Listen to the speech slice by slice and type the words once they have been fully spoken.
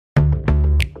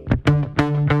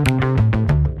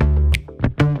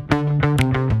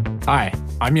Hi,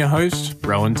 I'm your host,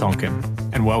 Rowan Tonkin,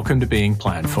 and welcome to Being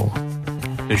Planful,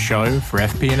 the show for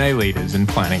FP&A leaders and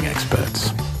planning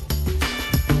experts.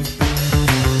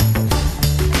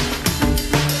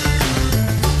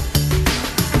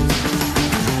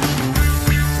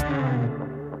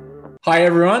 Hi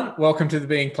everyone, welcome to the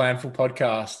Being Planful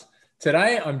podcast.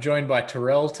 Today I'm joined by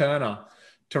Terrell Turner.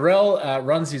 Terrell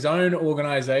runs his own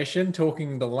organization,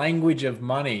 Talking the Language of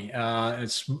Money.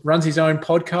 Runs his own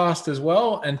podcast as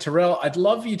well. And Terrell, I'd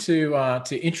love you to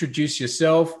introduce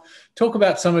yourself, talk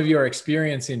about some of your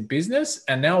experience in business,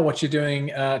 and now what you're doing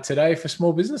today for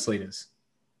small business leaders.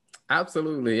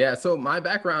 Absolutely. Yeah. So my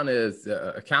background is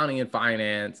accounting and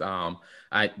finance.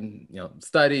 I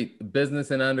studied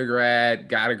business in undergrad,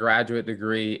 got a graduate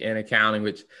degree in accounting,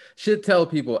 which should tell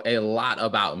people a lot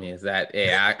about me is that,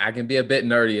 I can be a bit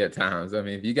nerdy at times. I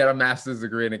mean, if you got a master's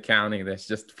degree in accounting, that's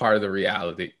just part of the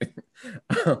reality.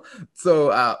 But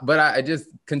I just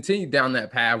continued down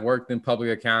that path, worked in public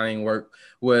accounting, worked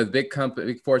with big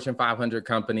Fortune 500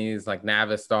 companies like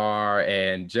Navistar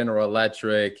and General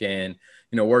Electric, and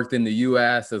worked in the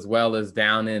US as well as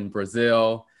down in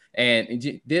Brazil, and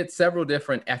did several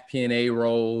different FP&A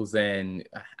roles. And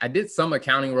I did some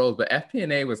accounting roles, but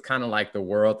FP&A was kind of like the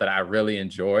world that I really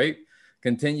enjoyed.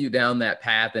 Continued down that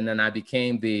path. And then I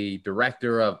became the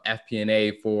director of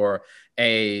FP&A for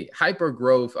a hyper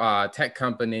growth tech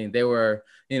company. They were,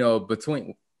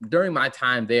 during my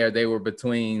time there, they were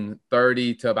between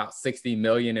 30 to about 60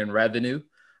 million in revenue.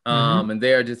 And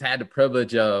they just had the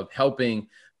privilege of helping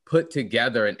put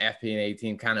together an FP&A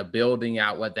team, kind of building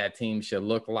out what that team should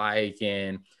look like,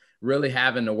 and really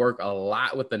having to work a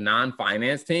lot with the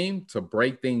non-finance team to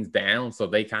break things down so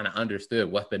they kind of understood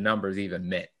what the numbers even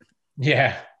meant.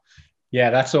 Yeah,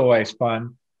 that's always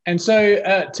fun. And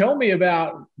so tell me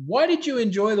about, why did you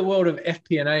enjoy the world of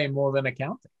FP&A more than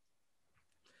accounting?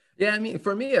 Yeah, I mean,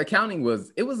 for me, accounting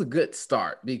was a good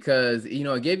start because,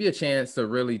 it gave you a chance to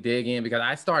really dig in, because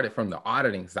I started from the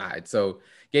auditing side. So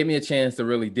gave me a chance to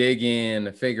really dig in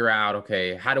to figure out,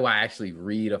 okay, how do I actually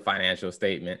read a financial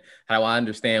statement? How do I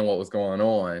understand what was going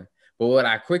on? But what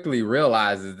I quickly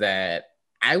realized is that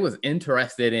I was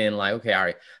interested in, like, okay, all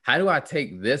right, how do I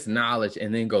take this knowledge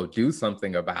and then go do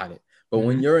something about it? But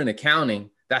when you're in accounting,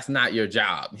 that's not your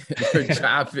job. Your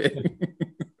job is...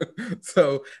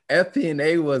 So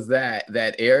FP&A was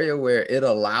that area where it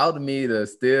allowed me to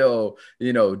still,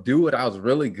 do what I was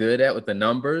really good at with the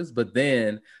numbers, but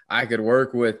then I could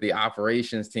work with the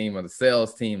operations team or the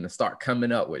sales team to start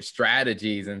coming up with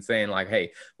strategies and saying like,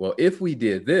 hey, well, if we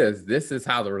did this, this is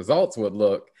how the results would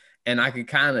look. And I could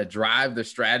kind of drive the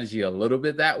strategy a little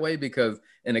bit that way, because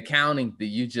in accounting,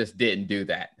 you just didn't do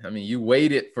that. I mean, you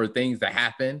waited for things to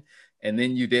happen, and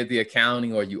then you did the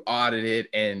accounting or you audited,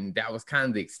 and that was kind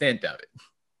of the extent of it.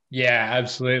 Yeah,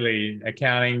 absolutely.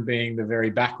 Accounting being the very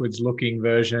backwards looking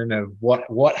version of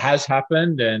what has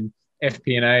happened, and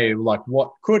FP&A, like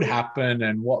what could happen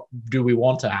and what do we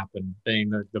want to happen, being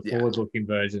the forward looking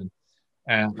version.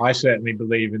 And I certainly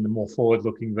believe in the more forward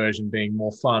looking version being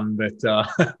more fun, but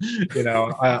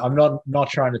I'm not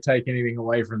trying to take anything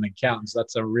away from the accountants.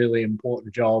 That's a really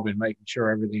important job in making sure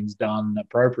everything's done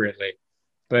appropriately.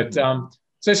 But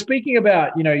so speaking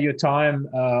about, your time,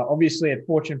 obviously at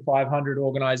Fortune 500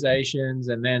 organizations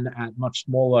and then at much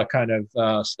smaller kind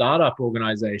of startup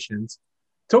organizations,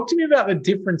 talk to me about the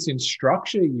difference in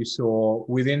structure you saw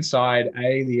with inside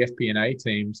the FP&A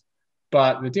teams,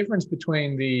 but the difference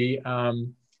between the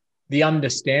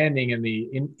understanding and the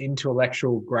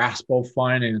intellectual grasp of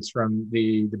finance from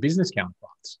the business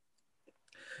counterparts.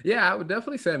 Yeah, I would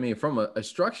definitely say, I mean, from a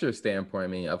structure standpoint, I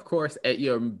mean, of course, at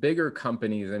your bigger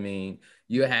companies, I mean,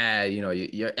 you had,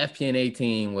 your FP&A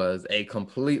team was a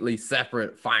completely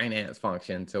separate finance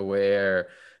function to where,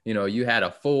 you had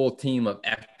a full team of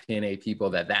FP&A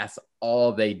people that's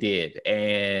all they did.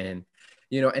 And,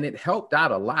 and it helped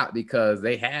out a lot because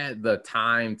they had the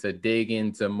time to dig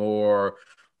into more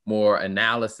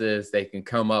analysis. They can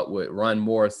come up with, run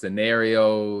more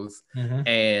scenarios,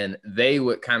 and they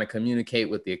would kind of communicate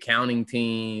with the accounting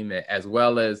team, as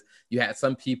well as you had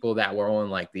some people that were on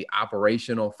like the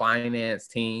operational finance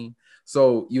team.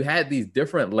 So you had these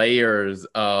different layers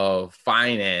of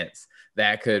finance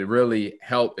that could really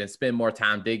help and spend more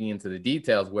time digging into the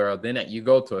details, where then you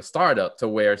go to a startup to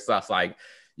where stuff's like,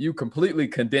 you completely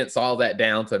condense all that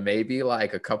down to maybe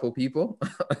like a couple people.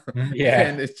 Yeah.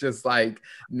 And it's just like,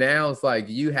 now it's like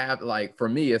you have, like, for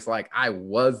me, it's like I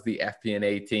was the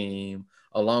FP&A team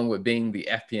along with being the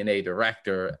FP&A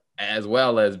director, as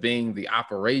well as being the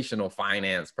operational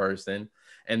finance person.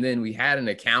 And then we had an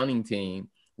accounting team,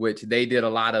 which they did a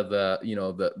lot of the,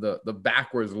 the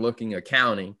backwards looking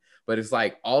accounting. but it's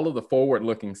like all of the forward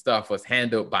looking stuff was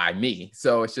handled by me.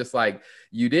 So it's just like,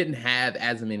 you didn't have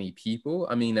as many people.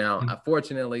 I mean, now,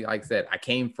 unfortunately, like I said, I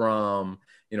came from,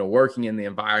 working in the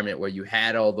environment where you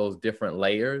had all those different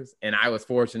layers. And I was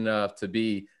fortunate enough to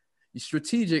be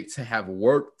strategic to have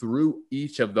worked through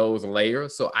each of those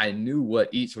layers. So I knew what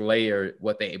each layer,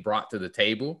 what they brought to the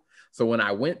table. So when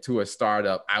I went to a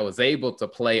startup, I was able to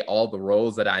play all the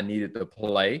roles that I needed to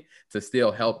play to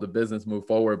still help the business move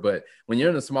forward. But when you're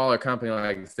in a smaller company,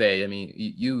 like I say, I mean,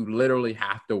 you literally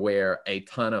have to wear a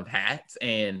ton of hats,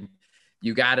 and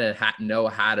you got to know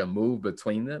how to move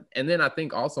between them. And then I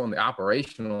think also on the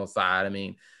operational side, I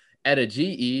mean, at a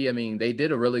GE, I mean, they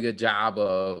did a really good job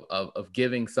of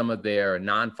giving some of their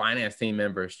non-finance team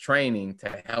members training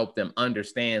to help them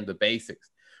understand the basics.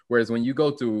 Whereas when you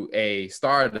go to a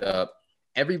startup,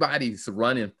 everybody's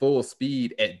running full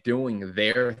speed at doing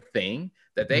their thing,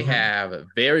 that they have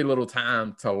very little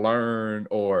time to learn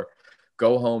or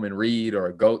go home and read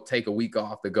or go take a week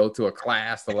off to go to a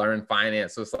class to learn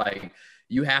finance. So it's like,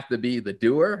 you have to be the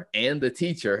doer and the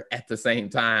teacher at the same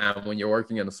time when you're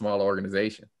working in a small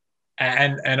organization.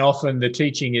 And often the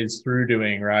teaching is through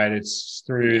doing, right? It's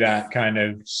through that kind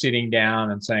of sitting down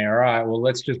and saying, all right, well,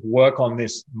 let's just work on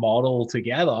this model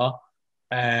together.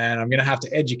 And I'm going to have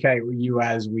to educate you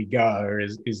as we go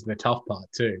is the tough part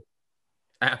too.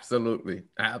 Absolutely.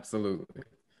 Absolutely.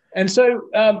 And so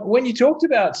when you talked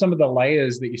about some of the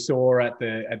layers that you saw at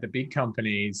the big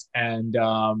companies and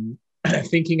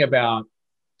thinking about,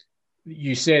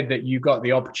 you said that you got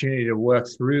the opportunity to work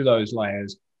through those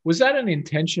layers. Was that an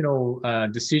intentional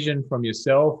decision from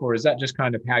yourself, or is that just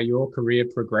kind of how your career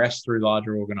progressed through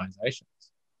larger organizations?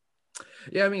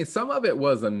 Yeah, I mean, some of it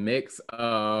was a mix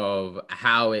of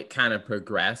how it kind of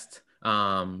progressed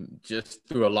just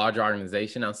through a larger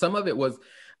organization. Now, some of it was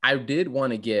I did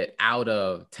want to get out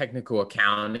of technical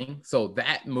accounting. So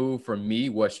that move for me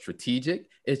was strategic.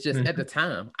 It's just at the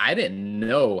time, I didn't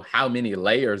know how many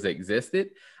layers existed.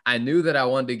 I knew that I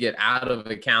wanted to get out of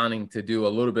accounting to do a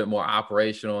little bit more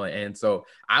operational. And so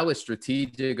I was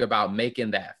strategic about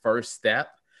making that first step.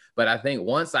 But I think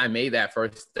once I made that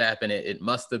first step, and it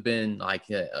must have been like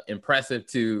impressive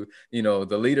to,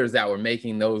 the leaders that were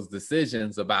making those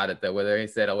decisions about it, that whether they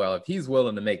said, oh, well, if he's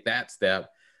willing to make that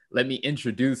step, let me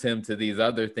introduce him to these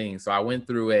other things. So I went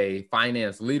through a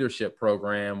finance leadership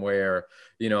program where,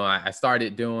 I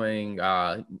started doing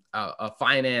a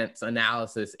finance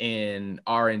analysis in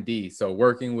R&D. So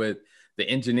working with the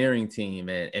engineering team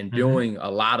and doing a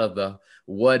lot of the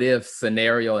what if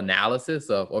scenario analysis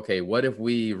of, okay, what if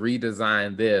we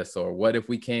redesign this, or what if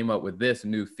we came up with this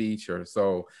new feature?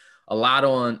 So a lot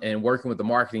on and working with the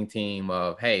marketing team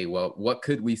of, hey, well, what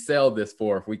could we sell this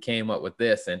for if we came up with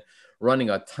this? And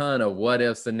running a ton of what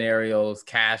if scenarios,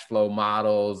 cash flow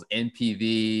models,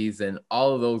 NPVs, and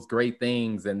all of those great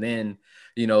things. And then,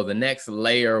 the next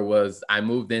layer was I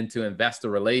moved into investor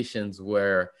relations,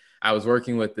 where I was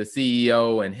working with the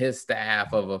CEO and his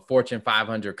staff of a Fortune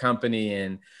 500 company,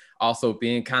 and also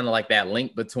being kind of like that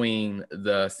link between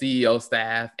the CEO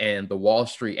staff and the Wall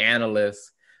Street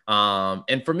analysts.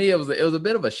 And for me, it was a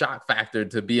bit of a shock factor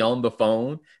to be on the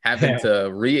phone, having to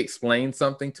re-explain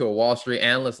something to a Wall Street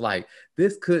analyst, like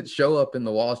this could show up in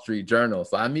the Wall Street Journal.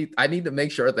 So I need to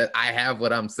make sure that I have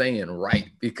what I'm saying right,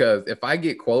 because if I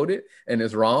get quoted and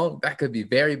it's wrong, that could be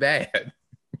very bad.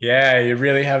 Yeah, you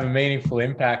really have a meaningful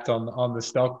impact on the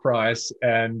stock price.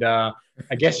 And I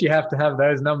guess you have to have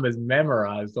those numbers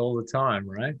memorized all the time,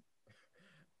 right?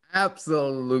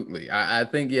 Absolutely. I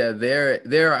think, yeah,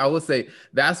 there, I would say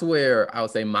that's where I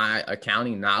would say my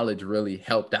accounting knowledge really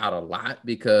helped out a lot,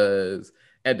 because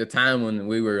at the time when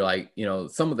we were like,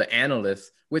 some of the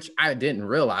analysts, which I didn't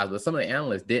realize, but some of the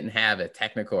analysts didn't have a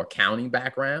technical accounting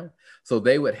background. So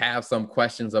they would have some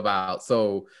questions about,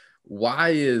 so why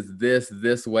is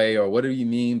this way? Or what do you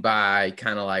mean by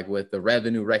kind of like with the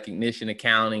revenue recognition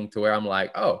accounting, to where I'm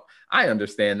like, oh, I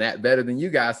understand that better than you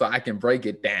guys, so I can break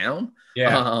it down.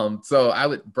 Yeah. So I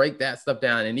would break that stuff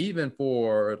down. And even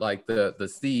for like the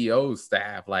CEO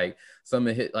staff, like some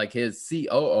of his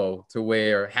COO, to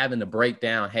where having to break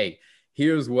down, hey,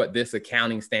 here's what this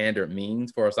accounting standard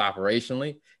means for us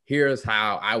operationally. Here's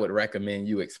how I would recommend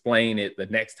you explain it the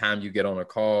next time you get on a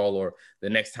call, or the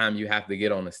next time you have to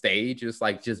get on a stage. It's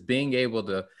like just being able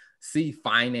to see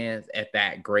finance at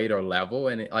that greater level.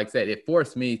 And like I said, it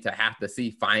forced me to have to see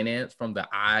finance from the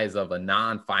eyes of a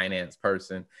non-finance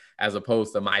person, as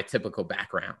opposed to my typical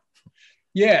background.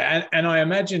 Yeah. And I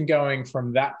imagine going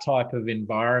from that type of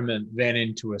environment then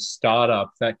into a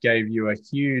startup, that gave you a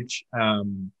huge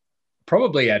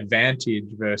probably advantage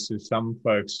versus some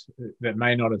folks that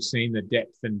may not have seen the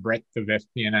depth and breadth of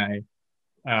FP&A.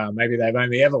 Maybe they've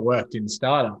only ever worked in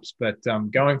startups, but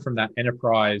going from that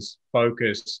enterprise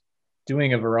focus,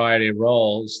 doing a variety of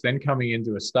roles, then coming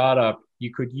into a startup,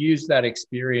 you could use that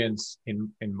experience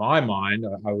in my mind,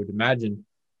 I would imagine,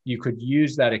 you could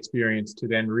use that experience to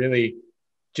then really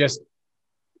just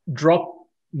drop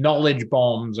knowledge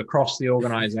bombs across the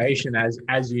organization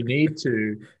as you need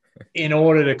to in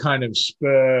order to kind of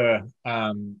spur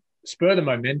the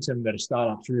momentum that a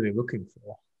startup's really looking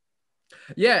for.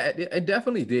 Yeah, it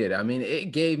definitely did. I mean,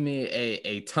 it gave me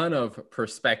a ton of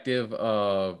perspective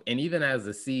of, and even as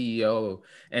the CEO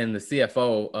and the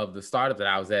CFO of the startup that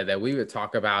I was at, that we would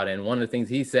talk about. And one of the things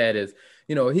he said is,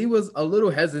 he was a little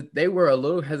hesitant. They were a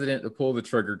little hesitant to pull the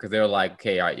trigger because they were like,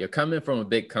 okay, all right, you're coming from a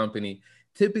big company.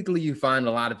 Typically, you find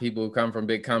a lot of people who come from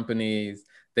big companies,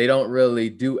 they don't really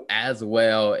do as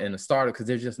well in a startup because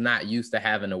they're just not used to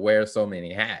having to wear so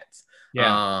many hats.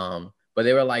 Yeah. But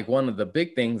they were like, one of the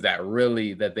big things that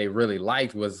they really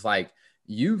liked was like,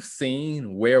 you've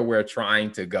seen where we're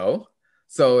trying to go.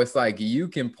 So it's like, you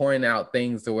can point out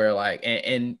things to where like,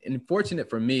 and fortunate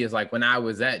for me is like when I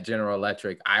was at General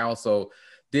Electric, I also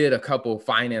did a couple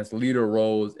finance leader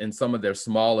roles in some of their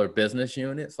smaller business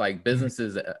units, like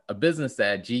businesses, a business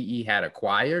that GE had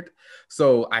acquired.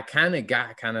 So I kind of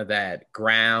got that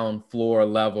ground floor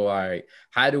level. All right,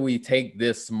 how do we take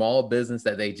this small business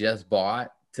that they just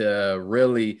bought to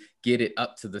really get it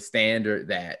up to the standard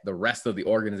that the rest of the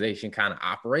organization kind of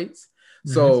operates?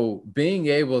 So being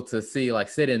able to see, like,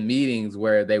 sit in meetings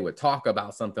where they would talk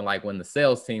about something, like when the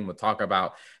sales team would talk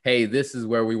about, hey, this is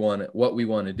where we want it, what we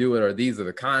want to do it, or these are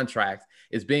the contracts,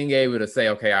 is being able to say,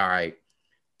 okay, all right,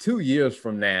 2 years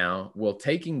from now, will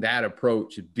taking that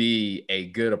approach be a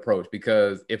good approach?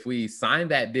 Because if we sign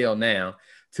that deal now,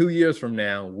 2 years from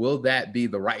now, will that be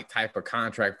the right type of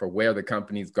contract for where the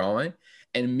company's going?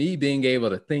 And me being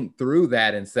able to think through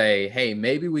that and say, hey,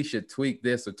 maybe we should tweak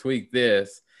this or tweak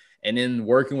this. And then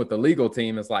working with the legal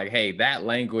team, it's like, hey, that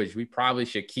language, we probably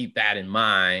should keep that in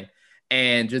mind.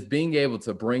 And just being able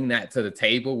to bring that to the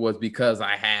table was because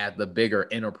I had the bigger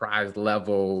enterprise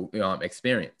level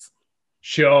experience.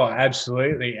 Sure,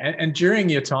 absolutely. And during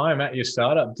your time at your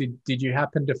startup, did you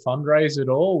happen to fundraise at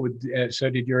all? So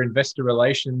did your investor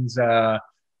relations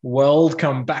world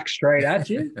come back straight at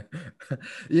you?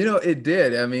 It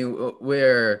did. I mean,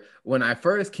 when I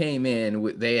first came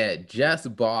in, they had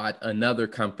just bought another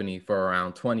company for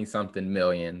around 20 something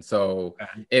million. So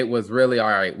it was really,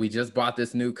 all right, we just bought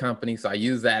this new company. So I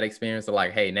used that experience to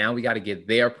like, hey, now we got to get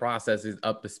their processes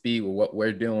up to speed with what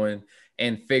we're doing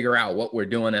and figure out what we're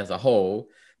doing as a whole.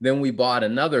 Then we bought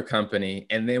another company,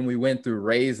 and then we went through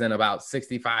raising about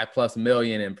 65 plus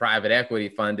million in private equity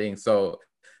funding. So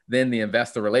then the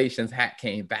investor relations hat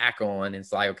came back on. And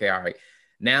it's like, okay, all right,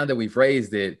 now that we've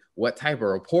raised it, what type of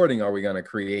reporting are we going to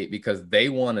create? Because they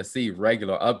want to see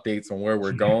regular updates on where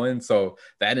we're going. So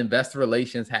that investor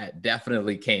relations hat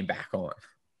definitely came back on.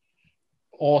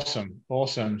 Awesome.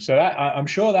 So I'm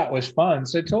sure that was fun.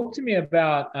 So talk to me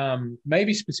about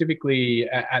maybe specifically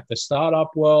at the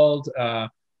startup world,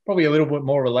 probably a little bit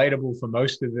more relatable for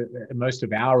most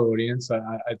of our audience.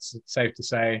 It's safe to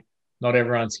say not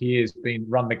everyone's here has been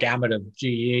run the gamut of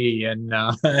GE and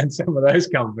and some of those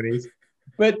companies.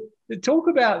 But talk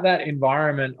about that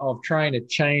environment of trying to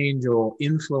change or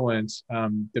influence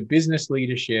the business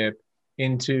leadership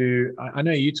into, I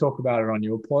know you talk about it on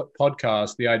your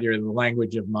podcast, the idea of the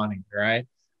language of money, right?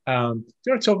 Do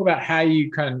you want to talk about how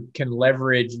you can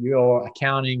leverage your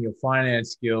accounting, your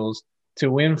finance skills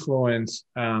to influence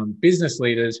business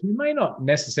leaders who may not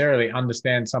necessarily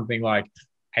understand something like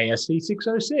ASC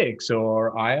 606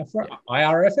 or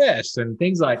IRFS and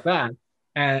things like that,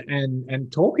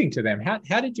 and talking to them?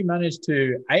 How did you manage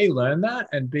to A, learn that,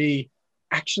 and B,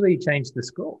 actually change the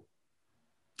score?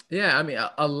 Yeah, I mean,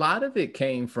 a lot of it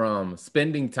came from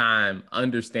spending time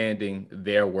understanding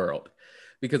their world.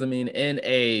 Because, I mean, in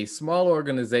a small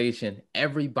organization,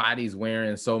 everybody's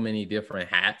wearing so many different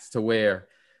hats to where,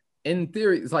 in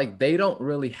theory, it's like they don't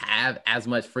really have as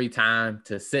much free time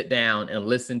to sit down and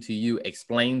listen to you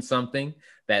explain something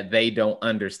that they don't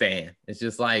understand. It's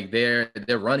just like they're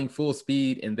running full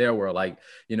speed in their world. Like,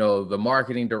 the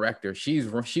marketing director, she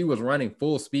was running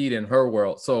full speed in her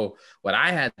world. So what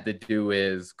I had to do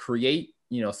is create,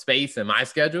 space in my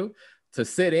schedule to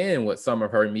sit in with some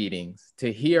of her meetings,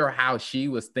 to hear how she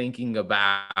was thinking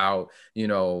about,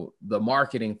 the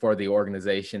marketing for the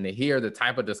organization, to hear the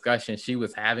type of discussion she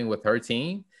was having with her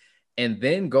team, and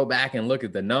then go back and look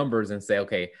at the numbers and say,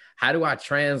 okay, how do I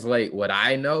translate what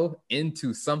I know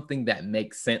into something that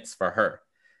makes sense for her?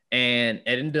 And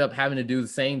it ended up having to do the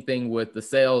same thing with the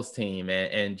sales team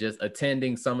and just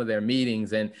attending some of their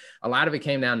meetings. And a lot of it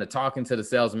came down to talking to the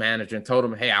sales manager and told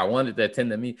him, hey, I wanted to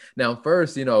attend the meeting. Now,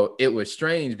 first, it was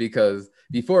strange because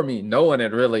before me, no one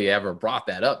had really ever brought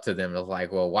that up to them. It was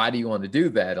like, well, why do you want to do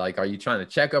that? Like, are you trying to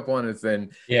check up on us?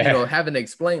 And, Yeah. having to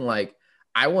explain, like,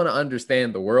 I want to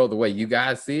understand the world the way you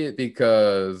guys see it,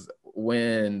 because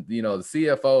when, the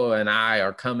CFO and I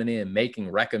are coming in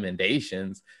making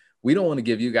recommendations, we don't want to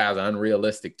give you guys an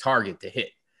unrealistic target to hit.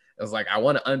 It's like, I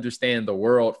want to understand the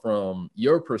world from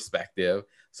your perspective.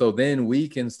 So then we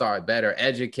can start better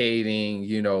educating,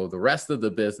 the rest of the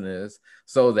business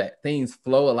so that things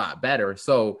flow a lot better.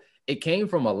 So it came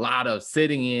from a lot of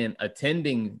sitting in,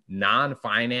 attending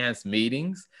non-finance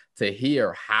meetings to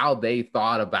hear how they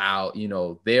thought about,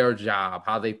 their job,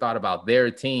 how they thought about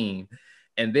their team,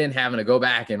 and then having to go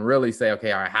back and really say,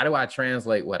 okay, all right, how do I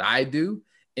translate what I do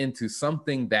into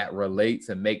something that relates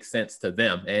and makes sense to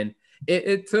them? And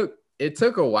it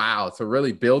took a while to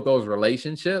really build those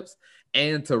relationships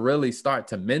and to really start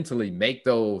to mentally make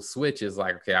those switches.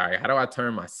 Like, okay, all right, how do I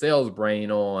turn my sales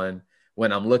brain on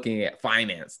when I'm looking at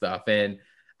finance stuff? And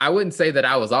I wouldn't say that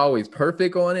I was always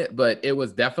perfect on it, but it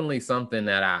was definitely something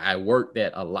that I worked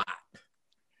at a lot.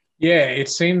 Yeah, it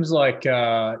seems like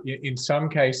in some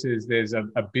cases there's a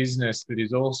business that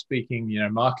is all speaking,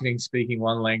 marketing speaking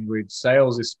one language,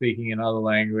 sales is speaking another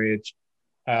language,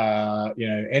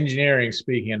 engineering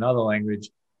speaking another language,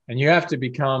 and you have to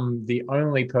become the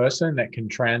only person that can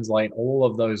translate all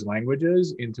of those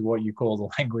languages into what you call the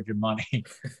language of money.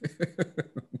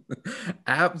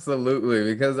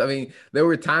 Absolutely. Because I mean, there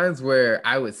were times where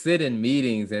I would sit in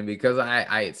meetings, and because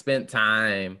I had spent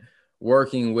time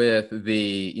working with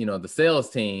the sales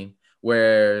team,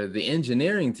 where the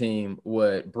engineering team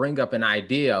would bring up an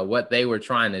idea, what they were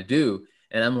trying to do.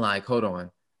 And I'm like, hold on.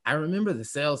 I remember the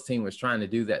sales team was trying to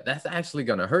do that. That's actually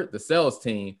going to hurt the sales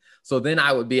team. So then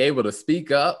I would be able to speak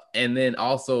up and then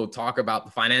also talk about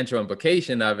the financial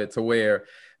implication of it, to where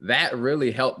that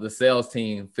really helped the sales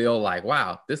team feel like,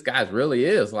 wow, this guy's really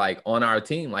is like on our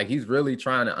team. Like, he's really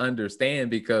trying to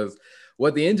understand, because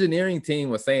what the engineering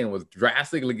team was saying was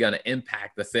drastically going to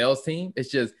impact the sales team. It's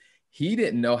just, he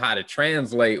didn't know how to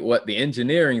translate what the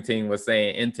engineering team was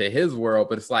saying into his world.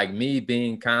 But it's like me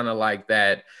being kind of like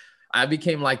that. I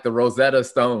became like the Rosetta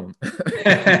Stone.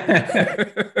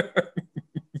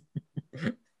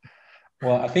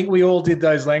 Well, I think we all did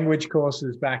those language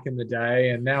courses back in the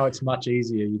day, and now it's much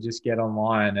easier. You just get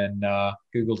online and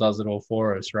Google does it all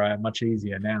for us, right? Much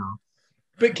easier now.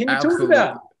 But can you talk Absolutely.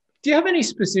 about, do you have any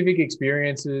specific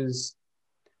experiences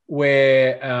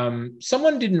where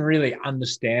someone didn't really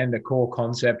understand the core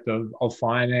concept of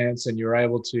finance, and you're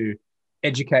able to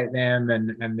educate them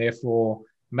and therefore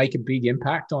make a big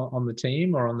impact on the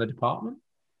team or on the department?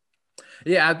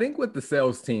 Yeah, I think with the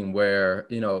sales team, where,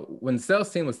 when the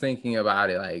sales team was thinking about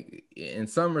it, like, in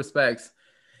some respects,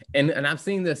 and I've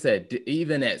seen this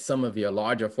even at some of your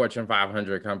larger Fortune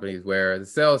 500 companies, where the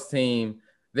sales team,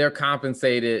 they're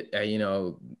compensated, they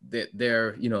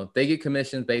get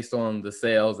commissions based on the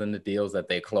sales and the deals that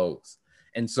they close.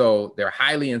 And so they're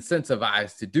highly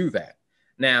incentivized to do that.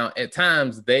 Now, at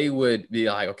times they would be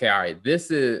like, okay, all right,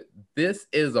 this is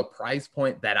a price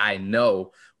point that I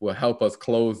know will help us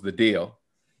close the deal.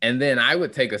 And then I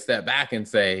would take a step back and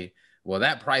say, well,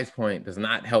 that price point does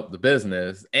not help the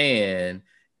business. And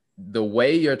the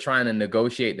way you're trying to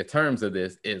negotiate the terms of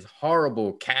this is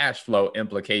horrible cash flow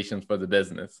implications for the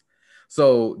business.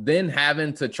 So then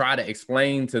having to try to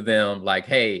explain to them, like,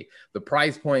 hey, the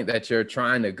price point that you're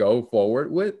trying to go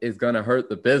forward with is going to hurt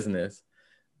the business.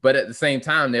 But at the same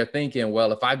time, they're thinking,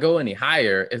 well, if I go any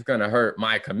higher, it's going to hurt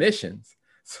my commissions.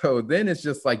 So then it's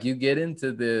just like you get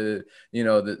into this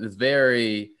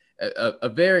very, a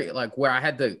very, like, where I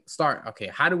had to start, okay,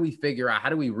 how do we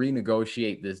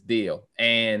renegotiate this deal?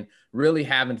 And really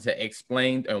having to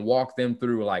explain and walk them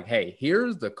through, like, hey,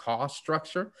 here's the cost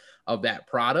structure of that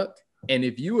product. And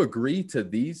if you agree to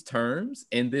these terms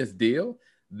in this deal,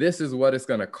 this is what it's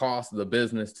going to cost the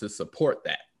business to support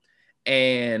that.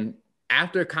 And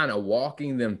after kind of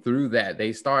walking them through that,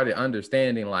 they started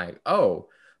understanding, like, oh,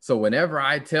 so whenever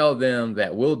I tell them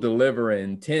that we'll deliver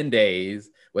in 10 days,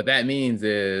 what that means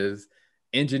is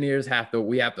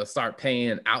we have to start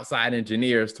paying outside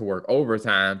engineers to work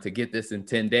overtime to get this in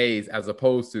 10 days, as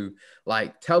opposed to,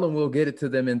 like, tell them we'll get it to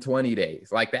them in 20 days.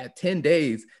 Like, that 10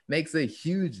 days makes a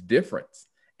huge difference.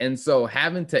 And so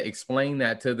having to explain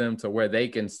that to them to where they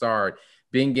can start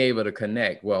being able to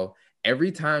connect, well,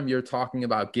 every time you're talking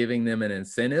about giving them an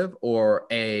incentive or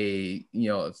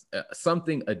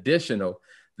something additional,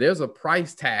 there's a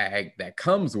price tag that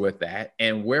comes with that,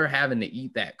 and we're having to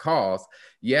eat that cost.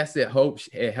 Yes, it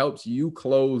helps you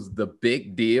close the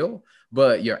big deal,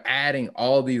 but you're adding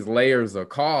all these layers of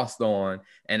cost on.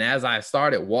 And as I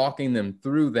started walking them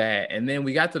through that, and then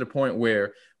we got to the point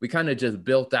where we kind of just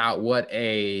built out what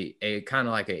a kind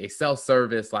of like a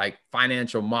self-service, like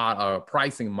financial model or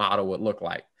pricing model would look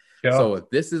like. Sure. So if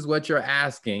this is what you're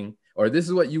asking, or this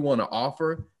is what you want to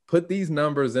offer, put these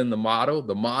numbers in the model.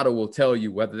 The model will tell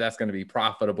you whether that's going to be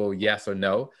profitable, yes or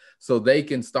no. So they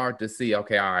can start to see,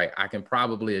 okay, all right, I can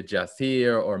probably adjust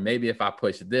here, or maybe if I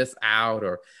push this out,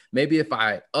 or maybe if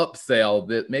I upsell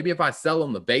this, maybe if I sell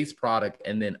them the base product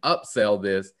and then upsell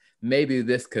this, maybe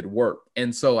this could work.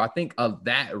 And so I think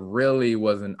that really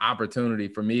was an opportunity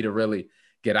for me to really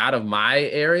get out of my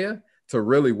area, to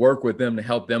really work with them to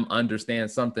help them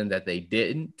understand something that they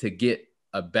didn't, to get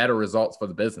a better results for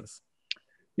the business.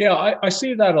 Yeah, I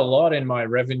see that a lot in my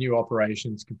revenue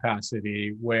operations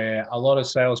capacity, where a lot of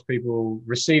salespeople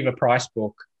receive a price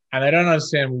book and they don't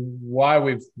understand why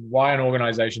an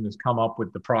organization has come up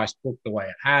with the price book the way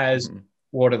it has. Mm-hmm.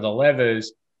 What are the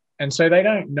levers? And so they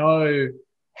don't know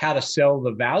how to sell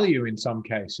the value in some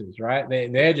cases, right?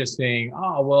 They're just saying,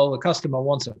 oh, well, the customer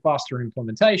wants a faster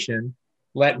implementation.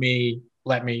 They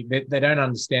don't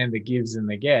understand the gives and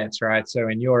the gets, right? So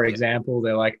in your example,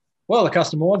 they're like, well, the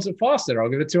customer wants it faster. I'll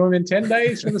give it to them in 10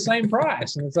 days for the same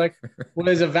price. And it's like, well,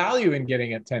 there's a value in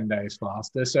getting it 10 days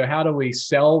faster. So how do we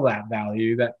sell that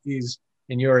value that is,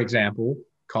 in your example,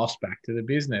 cost back to the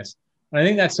business? And I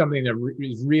think that's something that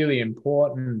is really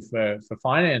important for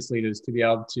finance leaders to be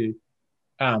able to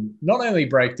not only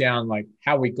break down like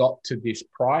how we got to this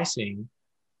pricing,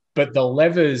 but the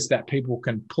levers that people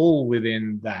can pull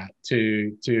within that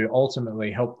to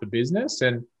ultimately help the business.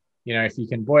 And you know, if you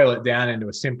can boil it down into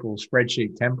a simple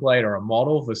spreadsheet template or a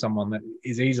model for someone that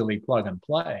is easily plug and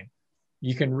play,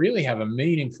 you can really have a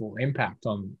meaningful impact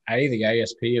on the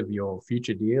ASP of your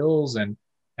future deals and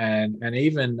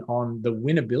even on the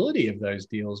winnability of those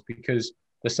deals, because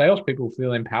the salespeople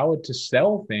feel empowered to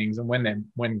sell things. And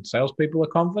when salespeople are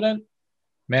confident,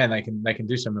 man, they can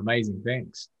do some amazing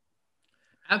things.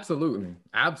 Absolutely.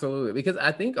 Absolutely. Because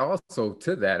I think also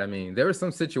to that, I mean, there were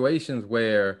some situations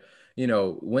where, you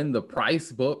know, when the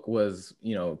price book was,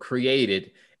 you know,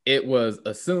 created, it was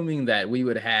assuming that we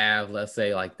would have, let's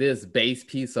say, like this base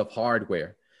piece of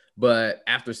hardware. But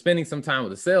after spending some time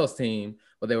with the sales team,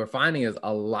 what they were finding is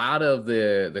a lot of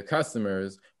the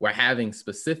customers were having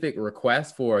specific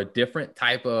requests for a different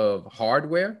type of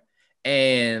hardware.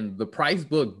 And the price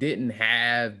book didn't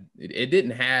have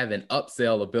an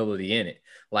upsell ability in it.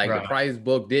 Like right. The price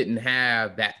book didn't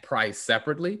have that price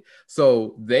separately.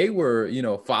 So they were, you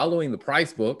know, following the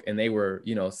price book and they were,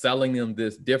 you know, selling them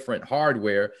this different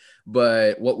hardware.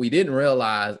 But what we didn't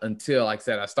realize until, like I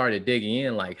said, I started digging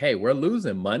in, like, hey, we're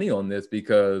losing money on this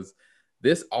because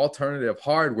this alternative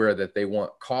hardware that they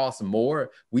want costs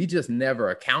more. We just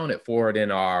never accounted for it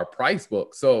in our price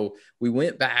book. So we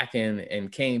went back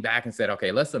and came back and said,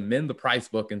 okay, let's amend the price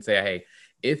book and say, hey,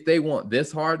 if they want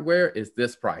this hardware, it's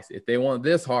this price. If they want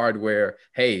this hardware,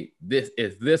 hey, this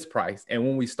is this price. And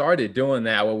when we started doing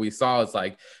that, what we saw is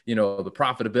like, you know, the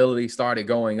profitability started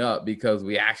going up because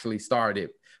we actually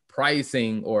started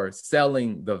pricing or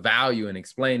selling the value and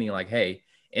explaining like, hey,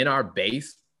 in our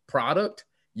base product,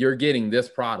 you're getting this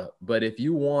product. But if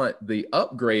you want the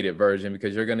upgraded version,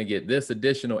 because you're going to get this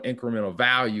additional incremental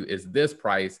value, is this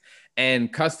price.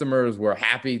 And customers were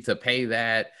happy to pay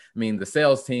that. I mean, the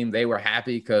sales team, they were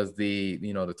happy because the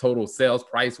total sales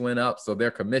price went up. So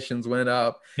their commissions went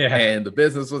up. Yeah. And the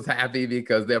business was happy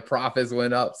because their profits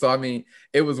went up. So, I mean,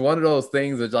 it was one of those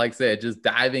things that, like I said, just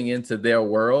diving into their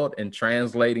world and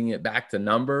translating it back to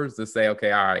numbers to say,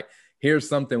 okay, all right, here's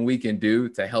something we can do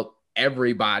to help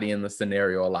everybody in the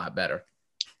scenario a lot better.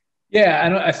 Yeah,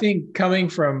 and I think coming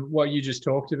from what you just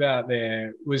talked about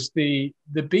there was the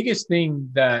biggest thing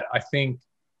that I think,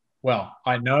 well,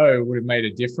 I know would have made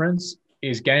a difference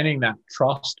is gaining that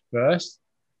trust first,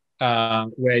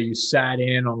 where you sat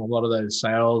in on a lot of those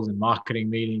sales and marketing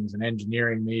meetings and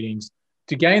engineering meetings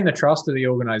to gain the trust of the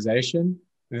organization.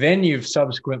 Then you've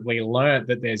subsequently learned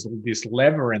that there's this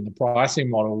lever in the pricing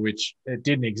model, which it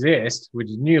didn't exist, which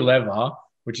is a new lever,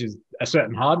 which is a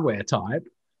certain hardware type.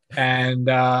 And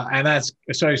that's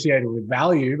associated with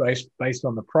value based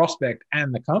on the prospect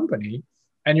and the company.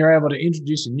 And you're able to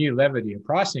introduce a new lever to your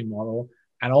pricing model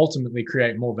and ultimately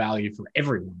create more value for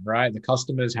everyone, right? The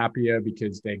customer's happier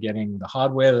because they're getting the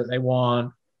hardware that they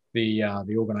want. The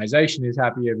organization is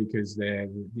happier because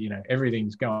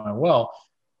everything's going well.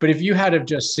 But if you had have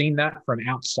just seen that from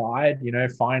outside,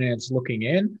 finance looking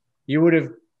in, you would have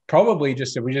probably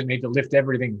just said we just need to lift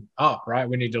everything up, right?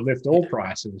 We need to lift all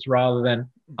prices rather than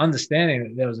understanding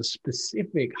that there was a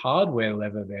specific hardware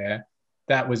lever there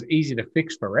that was easy to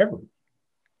fix for everyone.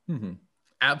 Mm-hmm.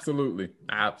 Absolutely.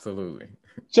 Absolutely.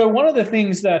 So one of the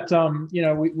things that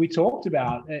we talked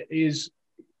about is,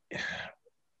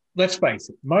 let's face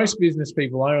it, most business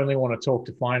people only want to talk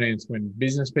to finance when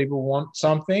business people want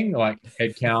something like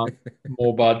headcount,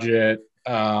 more budget,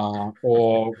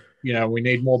 or we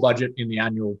need more budget in the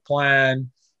annual plan,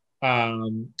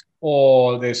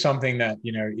 or there's something that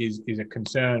is a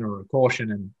concern or a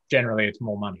caution, and generally it's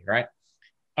more money, right?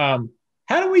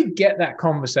 How do we get that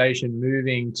conversation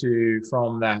moving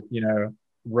from that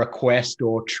request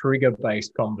or trigger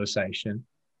based conversation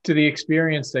to the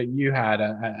experience that you had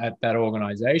at that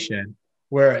organization,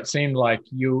 where it seemed like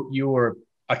you were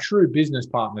a true business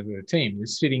partner to the team? You're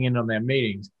sitting in on their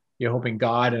meetings, you're helping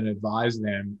guide and advise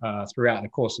them throughout the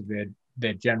course of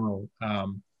their general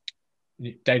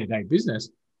day-to-day business.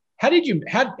 How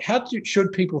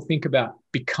should people think about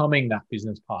becoming that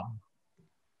business partner?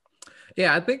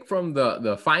 Yeah, I think from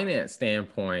the finance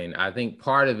standpoint, I think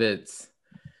part of it's,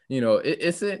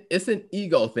 it's an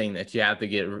ego thing that you have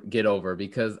to get over,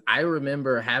 because I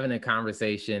remember having a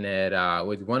conversation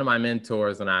with one of my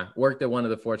mentors when I worked at one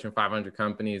of the Fortune 500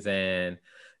 companies, and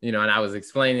and I was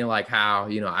explaining like how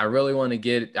I really want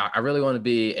to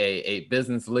be a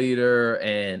business leader,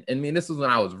 and I mean, this was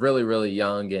when I was really, really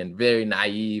young and very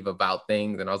naive about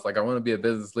things, and I was like, I want to be a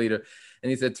business leader. And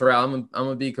he said, Terrell, I'm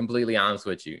gonna be completely honest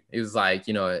with you. He was like,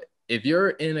 if you're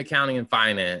in accounting and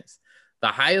finance, the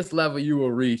highest level you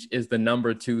will reach is the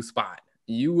number 2 spot.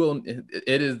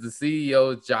 It is the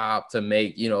CEO's job to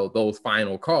make, those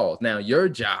final calls. Now, your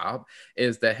job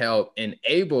is to help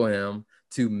enable him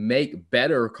to make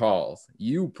better calls.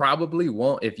 You probably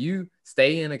won't, if you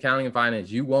stay in accounting and finance,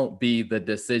 you won't be the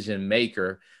decision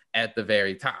maker at the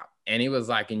very top. And he was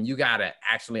like, and you got to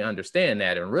actually understand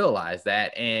that and realize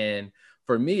that. And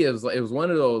for me, it was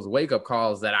one of those wake up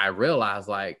calls that I realized,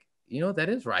 like, that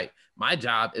is right. My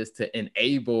job is to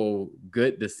enable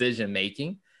good decision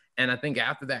making. And I think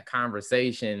after that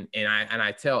conversation, and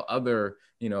I tell other,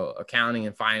 accounting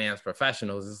and finance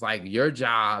professionals, it's like your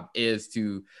job is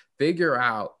to figure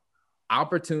out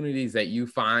opportunities that you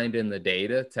find in the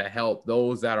data to help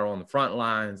those that are on the front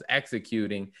lines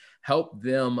executing, help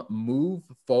them move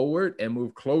forward and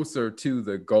move closer to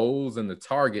the goals and the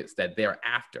targets that they're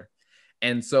after.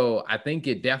 And so I think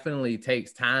it definitely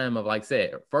takes time of, like I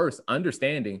said, first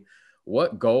understanding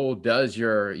what goal does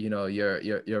your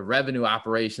revenue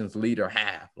operations leader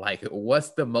have? Like, what's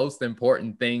the most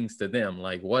important things to them?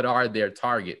 Like, what are their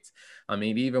targets? I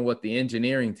mean, even with the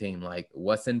engineering team, like,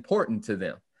 what's important to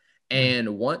them?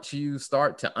 And once you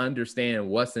start to understand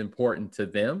what's important to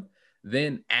them,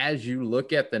 then as you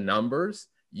look at the numbers,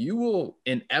 you will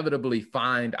inevitably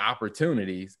find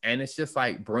opportunities. And it's just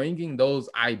like bringing those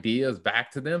ideas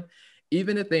back to them,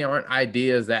 even if they aren't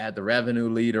ideas that the revenue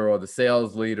leader or the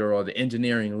sales leader or the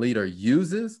engineering leader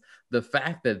uses. The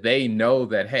fact that they know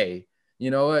that, hey, you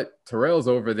know what, Terrell's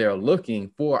over there looking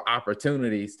for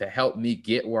opportunities to help me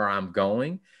get where I'm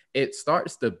going, it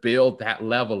starts to build that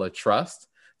level of trust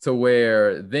to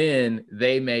where then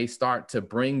they may start to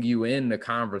bring you in the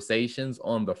conversations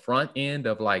on the front end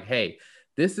of like, hey,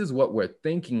 this is what we're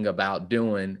thinking about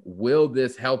doing. Will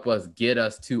this help us get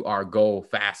us to our goal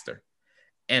faster?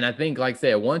 And I think, like I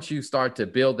said, once you start to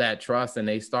build that trust and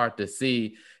they start to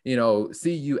see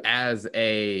you as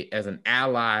an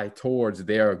ally towards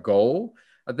their goal,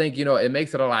 I think, it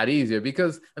makes it a lot easier.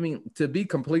 Because, I mean, to be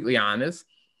completely honest,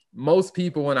 most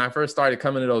people, when I first started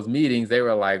coming to those meetings, they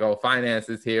were like, oh, finance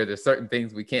is here. There's certain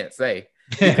things we can't say.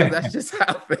 Because that's just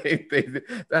how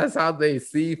that's how they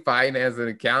see finance and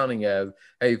accounting as,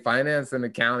 hey, finance and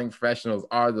accounting professionals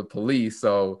are the police.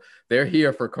 So they're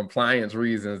here for compliance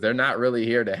reasons. They're not really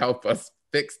here to help us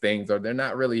fix things, or they're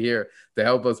not really here to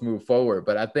help us move forward.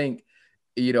 But I think,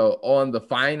 on the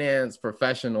finance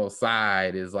professional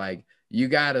side is like, you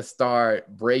got to start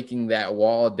breaking that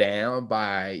wall down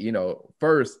by,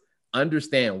 first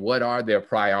understand what are their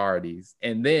priorities,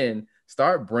 and then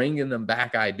start bringing them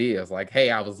back ideas like, hey,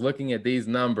 I was looking at these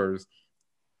numbers.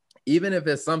 Even if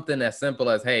it's something as simple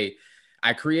as, hey,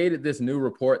 I created this new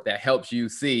report that helps you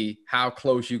see how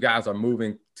close you guys are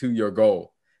moving to your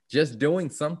goal. Just doing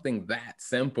something that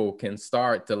simple can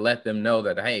start to let them know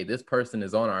that, hey, this person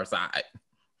is on our side.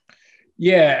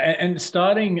 Yeah, and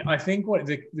starting, I think what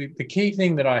the key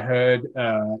thing that I heard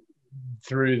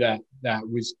through that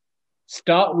was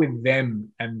start with them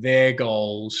and their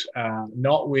goals,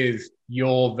 not with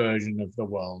your version of the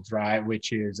world, right?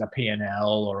 Which is a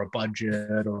P&L or a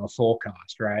budget or a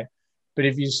forecast, right? But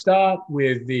if you start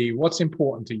with the what's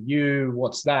important to you,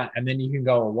 what's that, and then you can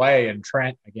go away and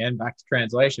again, back to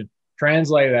translation,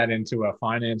 translate that into a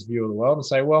finance view of the world and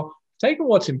say, well, take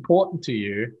what's important to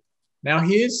you. Now,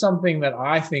 here's something that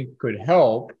I think could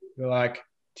help. Like,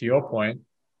 to your point,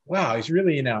 wow, he's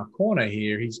really in our corner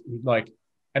here. He's like,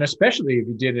 and especially if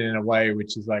you did it in a way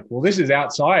which is like, well, this is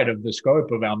outside of the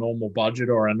scope of our normal budget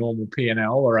or our normal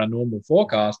P&L or our normal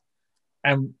forecast.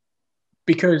 And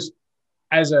because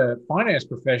as a finance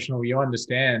professional, you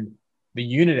understand the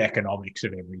unit economics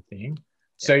of everything.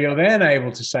 So you're then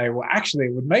able to say, well, actually,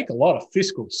 it would make a lot of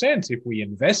fiscal sense if we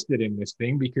invested in this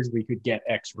thing because we could get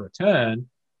X return.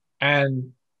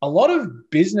 And a lot of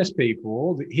business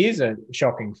people, here's a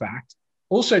shocking fact,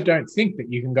 also don't think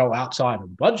that you can go outside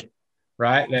of budget,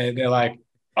 right? They're like,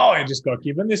 oh, I just got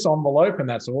given this envelope and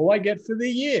that's all I get for the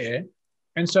year.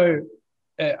 And so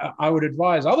I would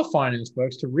advise other finance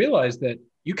folks to realize that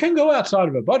you can go outside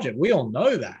of a budget. We all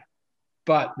know that.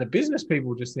 But the business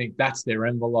people just think that's their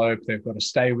envelope. They've got to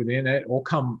stay within it or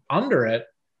come under it.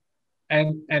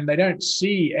 And they don't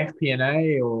see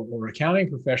FP&A or accounting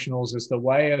professionals as the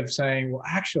way of saying, well,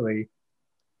 actually,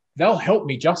 they'll help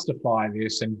me justify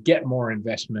this and get more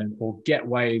investment or get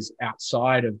ways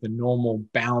outside of the normal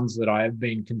bounds that I have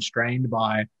been constrained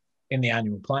by in the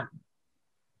annual plan.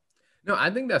 No,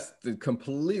 I think that's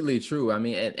completely true. I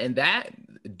mean, and that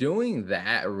doing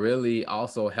that really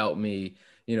also helped me,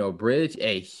 bridge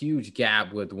a huge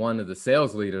gap with one of the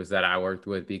sales leaders that I worked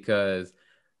with, because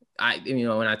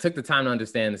when I took the time to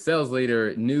understand, the sales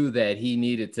leader knew that he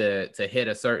needed to hit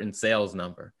a certain sales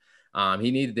number.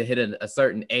 He needed to hit a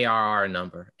certain ARR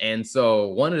number. And so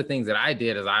one of the things that I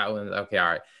did is I went, okay, all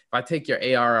right, if I take your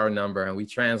ARR number and we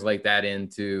translate that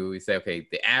into, we say, okay,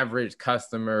 the average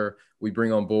customer we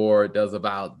bring on board does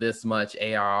about this much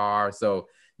ARR. So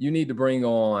you need to bring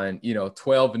on,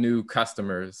 12 new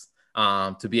customers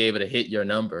to be able to hit your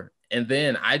number. And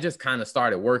then I just kind of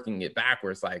started working it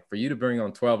backwards. Like, for you to bring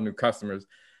on 12 new customers,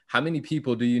 how many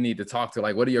people do you need to talk to?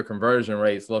 Like, what do your conversion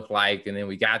rates look like? And then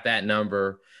we got that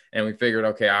number and we figured,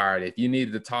 okay, all right, if you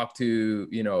needed to talk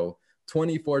to,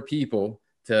 24 people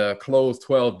to close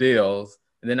 12 deals.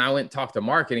 And then I went and talked to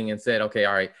marketing and said, okay,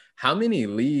 all right, how many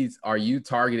leads are you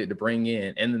targeted to bring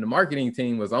in? And then the marketing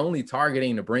team was only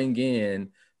targeting to bring in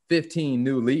 15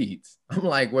 new leads. I'm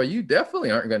like, well, you definitely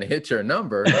aren't going to hit your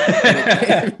number.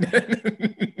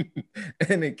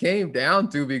 And it came down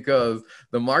to, because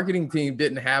the marketing team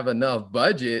didn't have enough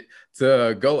budget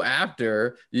to go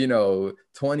after,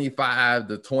 25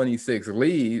 to 26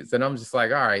 leads. And I'm just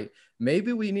like, all right,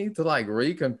 maybe we need to like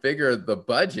reconfigure the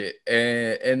budget.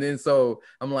 And then so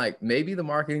I'm like, maybe the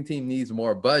marketing team needs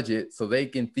more budget so they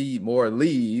can feed more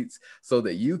leads so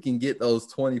that you can get those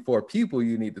 24 people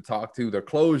you need to talk to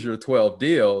close your 12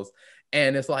 deals.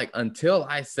 And it's like, until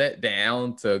I sat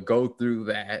down to go through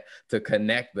that, to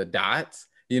connect the dots,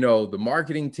 the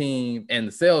marketing team and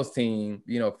the sales team,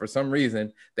 for some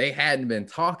reason, they hadn't been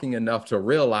talking enough to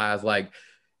realize, like,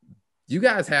 you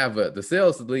guys have the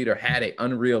sales leader had an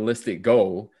unrealistic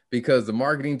goal because the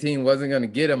marketing team wasn't going to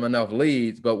get them enough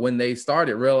leads. But when they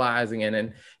started realizing,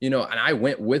 and I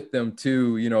went with them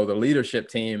to, the leadership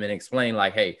team and explained,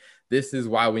 like, hey, this is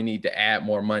why we need to add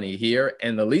more money here.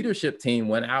 And the leadership team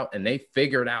went out and they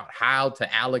figured out how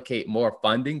to allocate more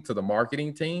funding to the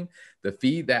marketing team to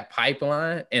feed that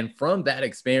pipeline. And from that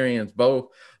experience, both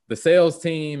the sales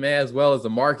team as well as the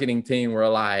marketing team were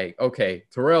like, okay,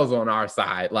 Terrell's on our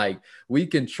side. Like, we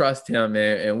can trust him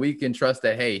and we can trust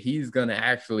that, hey, he's going to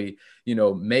actually,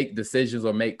 make decisions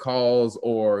or make calls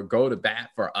or go to bat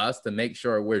for us to make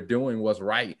sure we're doing what's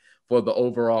right for the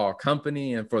overall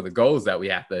company and for the goals that we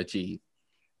have to achieve.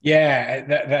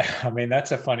 Yeah, I mean,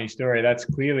 that's a funny story. That's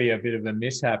clearly a bit of a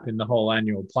mishap in the whole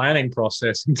annual planning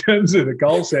process in terms of the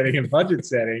goal setting and budget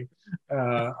setting.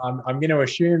 I'm going to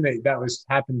assume that was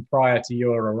happened prior to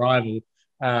your arrival.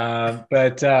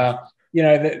 But the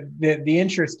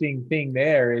interesting thing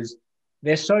there is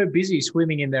they're so busy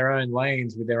swimming in their own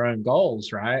lanes with their own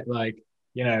goals, right? Like,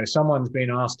 someone's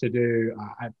been asked to do,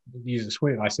 I use a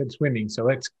swim. I said swimming, so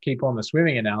let's keep on the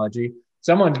swimming analogy.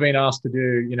 Someone's been asked to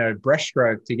do,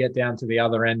 breaststroke to get down to the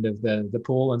other end of the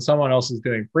pool, and someone else is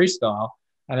doing freestyle.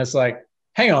 And it's like,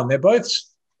 hang on, they're both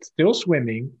still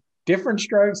swimming, different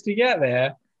strokes to get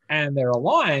there, and they're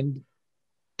aligned,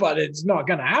 but it's not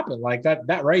going to happen. Like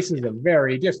that race is a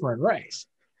very different race.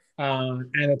 And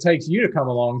it takes you to come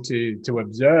along to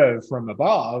observe from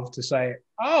above to say,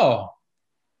 oh,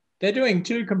 they're doing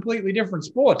two completely different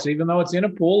sports, even though it's in a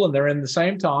pool and they're in the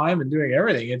same time and doing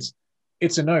everything.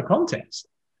 It's a no contest.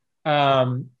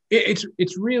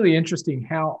 It's really interesting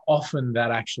how often that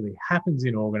actually happens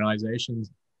in organizations.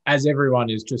 as everyone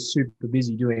is just super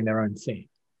busy doing their own thing.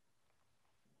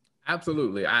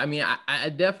 Absolutely. I mean, I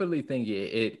definitely think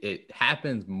it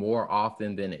happens more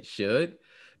often than it should,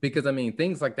 because I mean,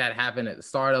 things like that happen at the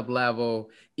startup level.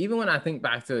 Even when I think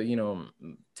back to,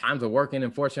 times of working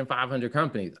in Fortune 500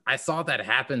 companies, I saw that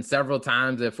happen several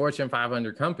times at Fortune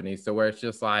 500 companies, to where it's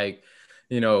just like,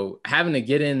 having to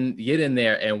get in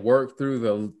there and work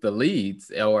through the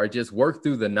leads, or just work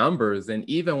through the numbers. And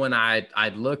even when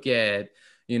I'd look at,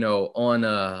 on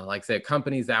like I said,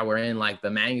 companies that were in like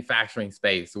the manufacturing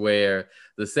space, where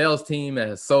the sales team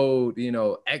has sold,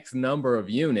 X number of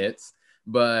units,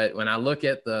 but when I look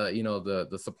at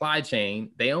the supply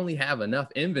chain, they only have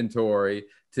enough inventory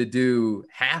to do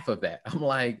half of that. I'm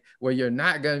like, well, you're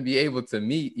not going to be able to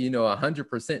meet,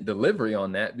 100% delivery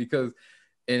on that, because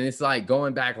and it's like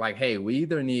going back, like, hey, we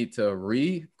either need to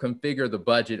reconfigure the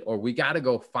budget, or we got to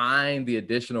go find the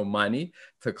additional money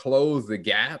to close the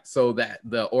gap so that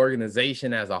the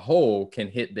organization as a whole can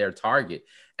hit their target.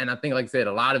 And I think, like I said,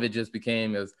 a lot of it just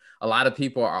became is a lot of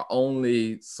people are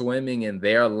only swimming in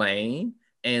their lane,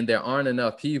 and there aren't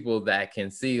enough people that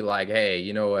can see, like, hey,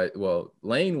 you know what? Well,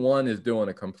 lane one is doing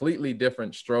a completely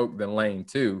different stroke than lane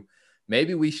two.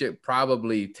 Maybe we should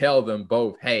probably tell them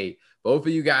both, hey, both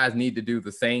of you guys need to do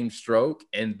the same stroke.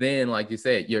 And then, like you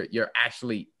said, you're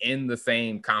actually in the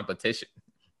same competition.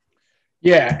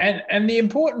 Yeah. And the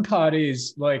important part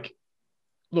is, like,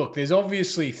 look, there's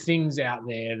obviously things out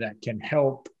there that can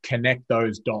help connect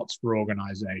those dots for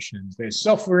organizations. There's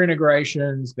software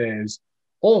integrations, there's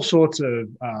all sorts of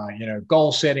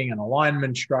goal setting and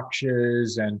alignment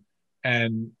structures,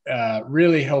 and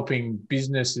really helping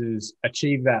businesses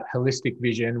achieve that holistic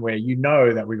vision where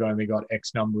that we've only got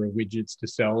X number of widgets to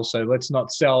sell. So let's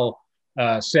not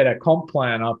set a comp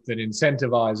plan up that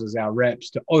incentivizes our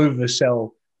reps to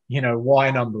oversell,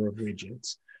 Y number of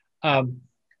widgets.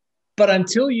 But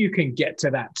until you can get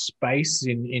to that space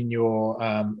in your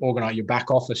your back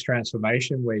office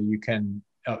transformation, where you can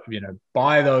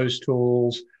buy those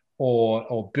tools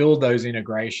or build those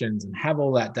integrations and have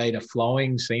all that data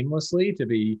flowing seamlessly to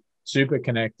be super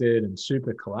connected and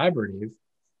super collaborative,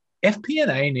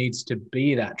 FP&A needs to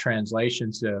be that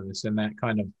translation service and that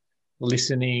kind of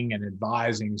listening and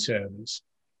advising service.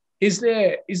 Is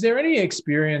there any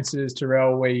experiences,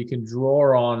 Terrell, where you can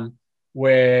draw on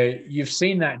where you've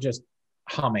seen that just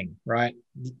humming, right?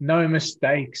 No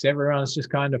mistakes, everyone's just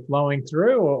kind of flowing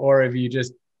through, or have you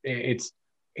just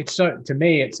it's so, to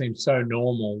me, it seems so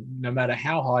normal, no matter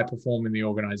how high performing the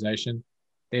organization,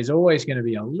 there's always going to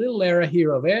be a little error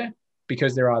here or there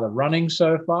because they're either running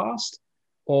so fast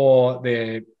or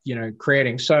they're,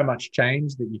 creating so much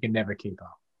change that you can never keep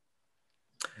up.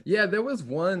 Yeah, there was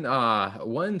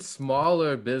one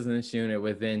smaller business unit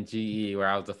within GE where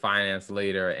I was a finance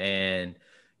leader, and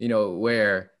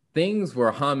where things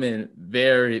were humming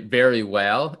very, very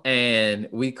well. And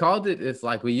we called it, it's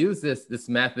like we use this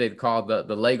method called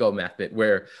the Lego method,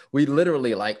 where we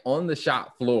literally, like, on the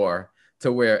shop floor,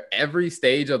 to where every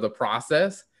stage of the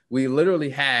process, we literally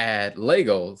had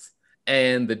Legos,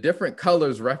 and the different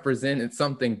colors represented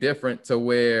something different, to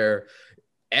where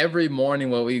every morning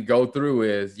what we go through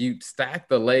is you stack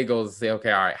the Legos and say,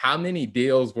 okay, all right, how many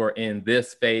deals were in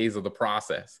this phase of the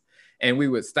process? And we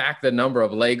would stack the number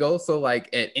of Legos. So like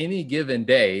at any given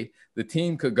day, the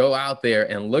team could go out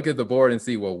there and look at the board and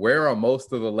see, well, where are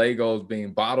most of the Legos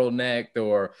being bottlenecked,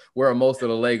 or where are most of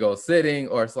the Legos sitting?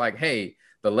 Or it's like, hey,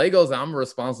 the Legos I'm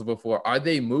responsible for, are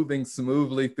they moving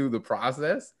smoothly through the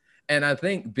process? And I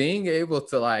think being able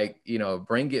to, like,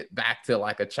 bring it back to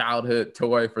like a childhood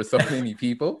toy for so many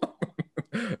people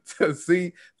to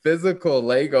see physical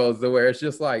Legos, to where it's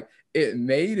just like, it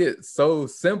made it so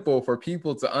simple for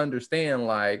people to understand,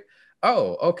 like,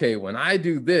 oh, okay, when I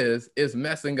do this, it's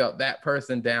messing up that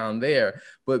person down there.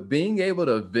 But being able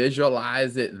to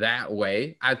visualize it that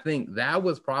way, I think that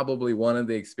was probably one of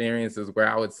the experiences where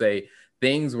I would say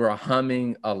things were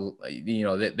humming,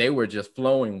 that they were just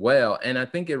flowing well. And I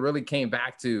think it really came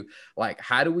back to, like,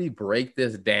 how do we break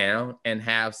this down and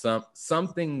have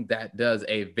something that does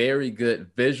a very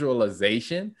good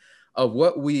visualization of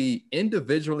what we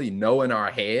individually know in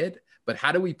our head, but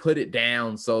how do we put it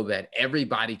down so that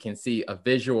everybody can see a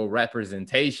visual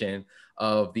representation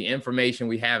of the information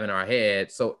we have in our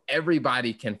head, so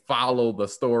everybody can follow the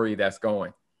story that's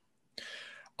going?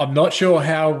 I'm not sure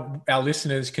how our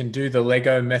listeners can do the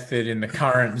Lego method in the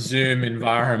current Zoom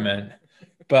environment,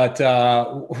 but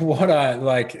what I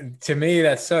like, to me,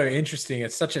 that's so interesting.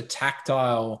 It's such a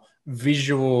tactile,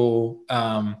 visual,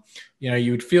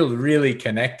 you would feel really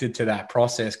connected to that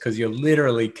process because you're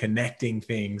literally connecting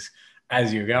things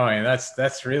as you're going.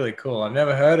 That's really cool. I've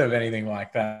never heard of anything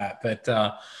like that, but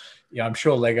Yeah, I'm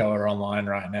sure Lego are online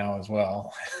right now as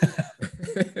well.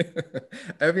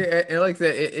 I mean, and like I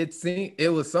said, it seemed it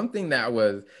was something that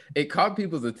was it caught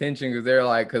people's attention because they're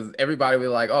like, because everybody was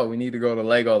like, oh, we need to go to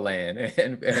Legoland,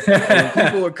 and when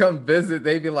people would come visit,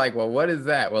 they'd be like, well, what is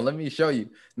that? Well, let me show you.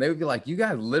 And they would be like, you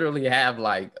guys literally have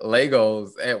like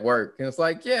Legos at work, and it's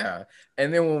like, yeah.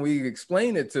 And then when we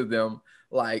explain it to them,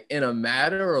 like in a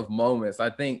matter of moments, I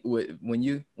think when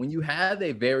you have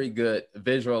a very good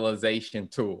visualization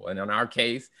tool, and in our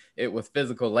case, it was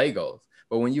physical Legos.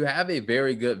 But when you have a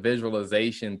very good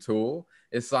visualization tool,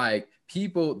 it's like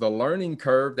the learning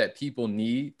curve that people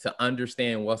need to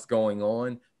understand what's going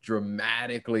on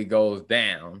dramatically goes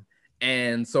down.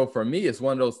 And so for me, it's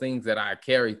one of those things that I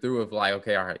carry through of like,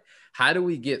 okay, all right, how do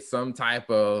we get some type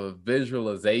of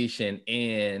visualization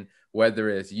in, whether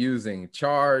it's using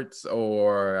charts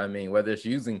or, I mean, whether it's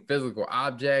using physical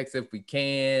objects if we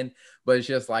can, but it's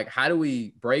just like, how do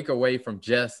we break away from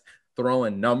just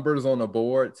throwing numbers on the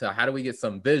board to how do we get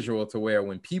some visual to where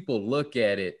when people look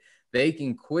at it, they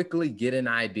can quickly get an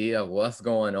idea of what's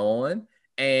going on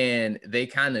and they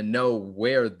kind of know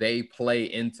where they play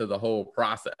into the whole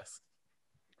process.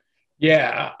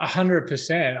 Yeah,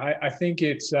 100%. I think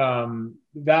it's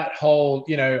that whole,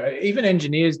 even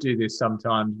engineers do this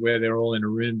sometimes where they're all in a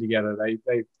room together.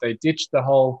 They ditch the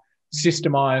whole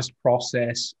systemized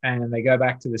process and they go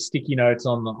back to the sticky notes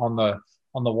on the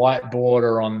whiteboard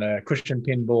or on the cushion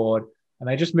pin board, and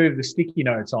they just move the sticky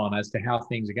notes on as to how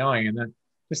things are going. And then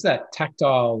just that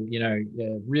tactile,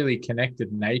 really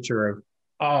connected nature of,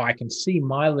 oh, I can see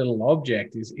my little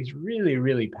object is really,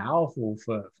 really powerful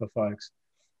for folks.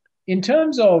 In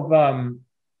terms of kind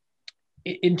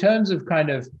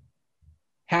of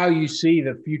how you see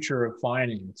the future of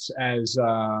finance, as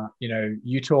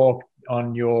you talk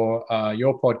on your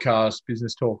podcast,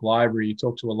 Business Talk Library, you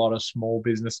talk to a lot of small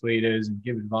business leaders and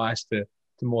give advice to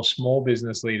more small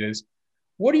business leaders.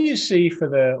 What do you see for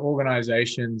the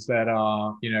organizations that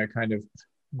are, kind of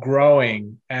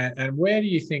growing, and where do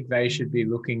you think they should be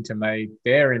looking to make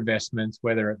their investments,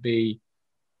 whether it be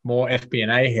more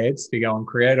FP&A heads to go and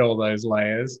create all those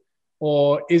layers,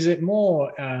 or is it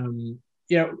more,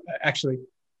 actually,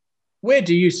 where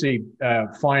do you see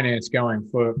finance going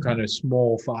for kind of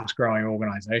small, fast-growing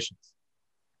organizations?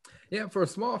 Yeah, for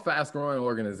small, fast-growing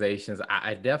organizations,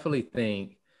 I definitely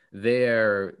think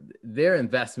their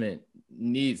investment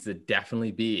needs to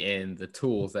definitely be in the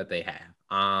tools that they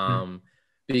have.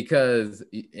 Because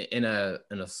in a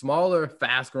smaller,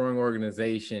 fast-growing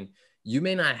organization, you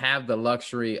may not have the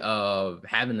luxury of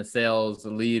having the sales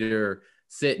leader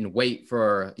sit and wait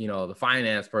for, the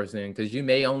finance person, because you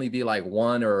may only be like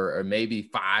one or maybe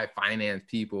five finance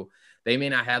people. They may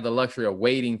not have the luxury of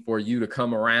waiting for you to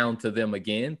come around to them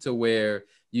again, to where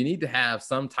you need to have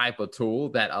some type of tool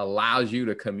that allows you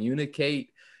to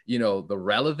communicate, the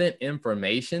relevant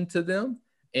information to them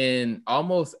in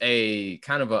almost a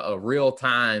kind of a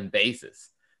real-time basis.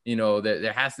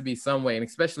 There has to be some way, and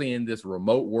especially in this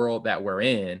remote world that we're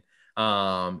in,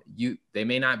 they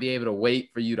may not be able to wait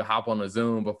for you to hop on a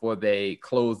Zoom before they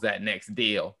close that next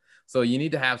deal. So you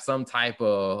need to have some type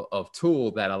of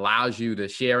tool that allows you to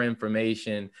share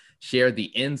information, share the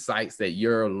insights that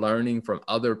you're learning from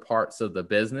other parts of the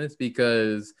business.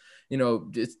 Because,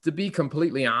 just to be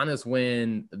completely honest,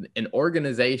 when an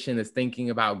organization is thinking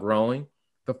about growing,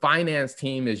 the finance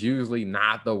team is usually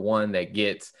not the one that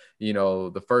gets,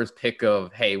 the first pick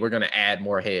of, hey, we're going to add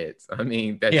more heads. I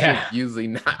mean, that's just usually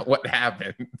not what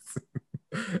happens.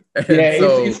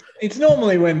 So, it's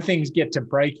normally when things get to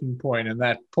breaking point and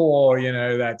that poor,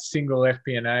 that single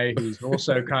FP&A who's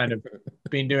also kind of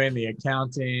been doing the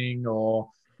accounting or,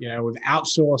 with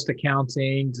outsourced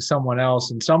accounting to someone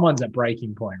else, and someone's at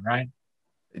breaking point, right?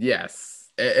 Yes.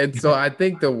 And so I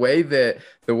think the way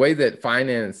that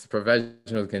finance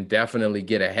professionals can definitely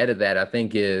get ahead of that, I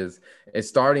think is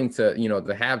starting to,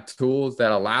 to have tools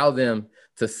that allow them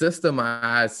to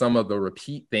systemize some of the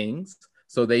repeat things.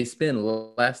 So they spend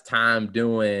less time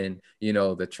doing,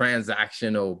 the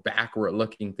transactional backward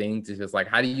looking things. It's just like,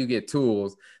 how do you get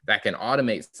tools that can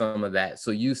automate some of that?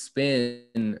 So you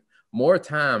spend more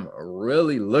time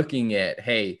really looking at,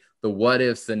 hey, the what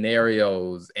if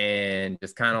scenarios, and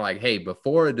just kind of like, hey,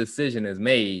 before a decision is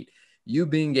made, you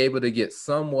being able to get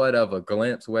somewhat of a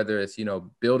glimpse, whether it's,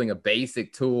 building a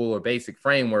basic tool or basic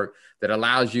framework that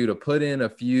allows you to put in a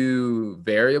few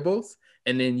variables.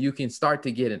 And then you can start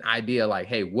to get an idea like,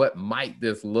 hey, what might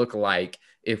this look like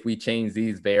if we change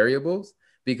these variables?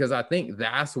 Because I think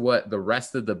that's what the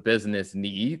rest of the business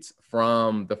needs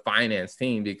from the finance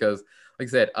team. Because like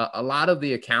I said, a lot of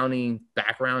the accounting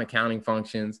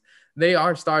functions, they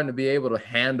are starting to be able to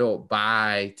handle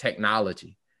by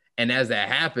technology. And as that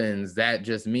happens, that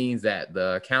just means that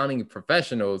the accounting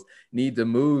professionals need to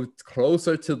move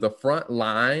closer to the front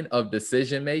line of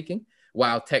decision making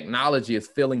while technology is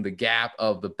filling the gap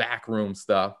of the backroom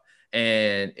stuff.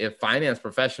 And if finance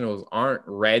professionals aren't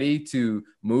ready to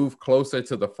move closer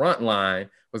to the front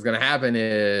line, what's going to happen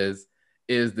is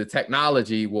the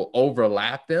technology will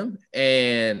overlap them,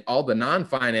 and all the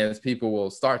non-finance people will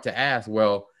start to ask,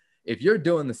 well, if you're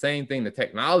doing the same thing the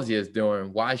technology is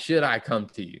doing, why should I come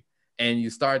to you? And you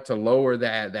start to lower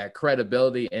that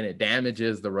credibility, and it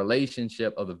damages the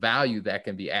relationship of the value that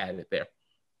can be added there.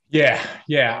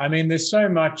 Yeah. I mean, there's so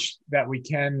much that we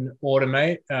can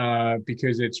automate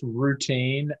because it's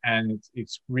routine and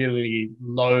it's really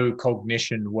low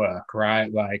cognition work,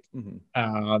 right? Like,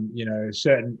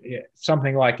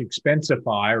 something like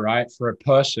Expensify, right? For a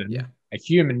person, a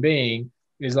human being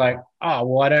is like, oh,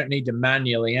 well, I don't need to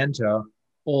manually enter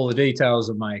all the details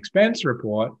of my expense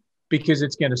report because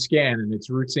it's going to scan and it's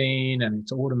routine and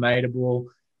it's automatable.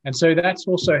 And so that's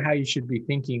also how you should be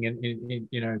thinking,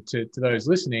 to those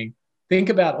listening. Think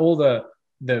about all the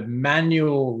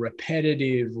manual,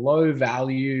 repetitive, low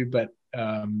value, but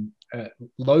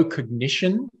low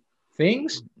cognition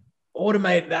things.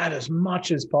 Automate that as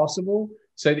much as possible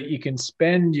so that you can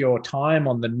spend your time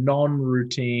on the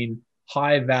non-routine,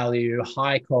 high value,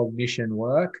 high cognition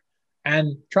work,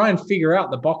 and try and figure out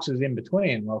the boxes in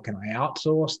between. Well, can I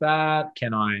outsource that?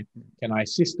 Can I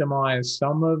systemize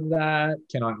some of that?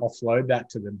 Can I offload that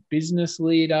to the business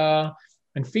leader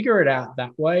and figure it out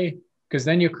that way? Because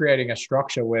then you're creating a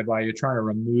structure whereby you're trying to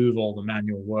remove all the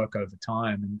manual work over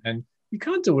time. And you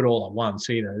can't do it all at once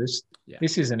either.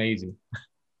 This isn't easy.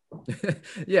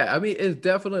 Yeah, I mean, it's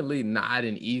definitely not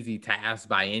an easy task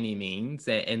by any means.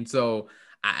 And so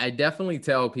I definitely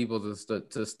tell people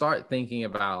to start thinking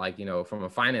about, like, from a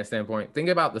finance standpoint, think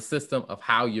about the system of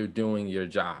how you're doing your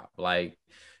job. Like,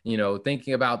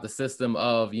 thinking about the system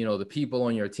of, the people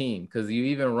on your team, because you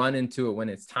even run into it when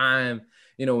it's time,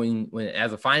 when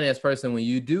as a finance person, when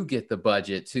you do get the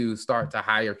budget to start to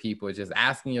hire people, it's just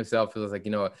asking yourself, it's like,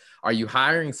 are you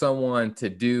hiring someone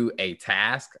to do a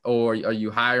task, or are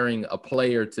you hiring a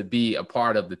player to be a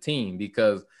part of the team?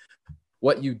 Because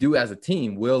what you do as a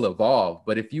team will evolve.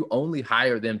 But if you only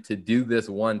hire them to do this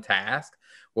one task,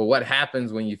 well, what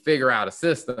happens when you figure out a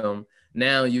system?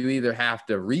 Now you either have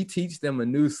to reteach them a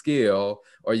new skill,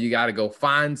 or you got to go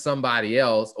find somebody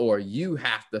else, or you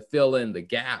have to fill in the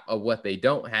gap of what they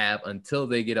don't have until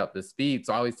they get up to speed.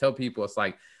 So I always tell people, it's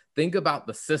like, think about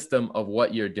the system of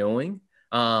what you're doing.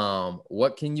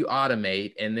 What can you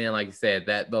automate? And then, like you said,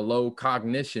 that the low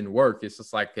cognition work, it's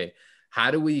just like, okay, how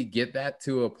do we get that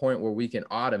to a point where we can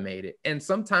automate it? And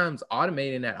sometimes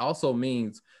automating that also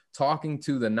means talking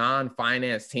to the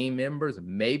non-finance team members.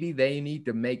 Maybe they need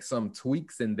to make some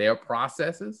tweaks in their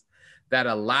processes that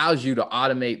allows you to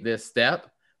automate this step.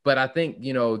 But I think,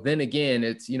 then again,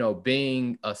 it's,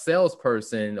 being a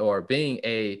salesperson or being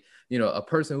a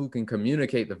person who can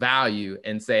communicate the value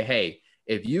and say, hey,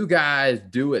 if you guys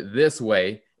do it this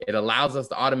way, it allows us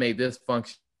to automate this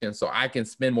function. And so I can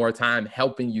spend more time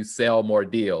helping you sell more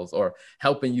deals, or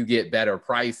helping you get better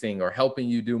pricing, or helping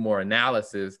you do more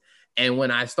analysis. And when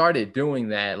I started doing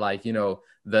that, like, the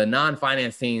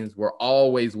non-finance teams were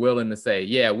always willing to say,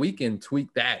 yeah, we can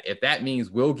tweak that. If that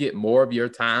means we'll get more of your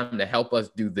time to help us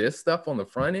do this stuff on the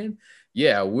front end,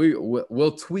 yeah,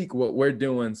 we'll tweak what we're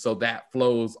doing so that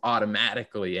flows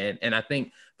automatically. And I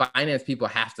think finance people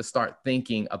have to start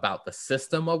thinking about the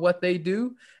system of what they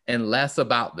do and less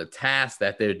about the task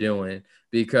that they're doing,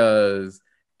 because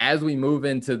as we move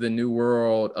into the new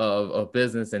world of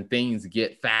business and things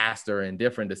get faster and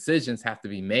different decisions have to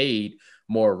be made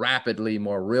more rapidly,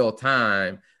 more real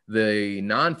time, the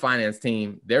non-finance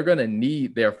team, they're going to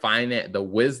need the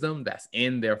wisdom that's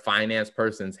in their finance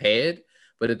person's head.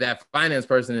 But if that finance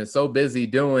person is so busy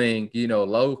doing,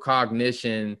 low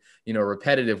cognition,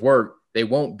 repetitive work, they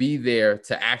won't be there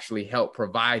to actually help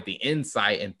provide the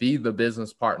insight and be the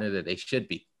business partner that they should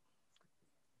be.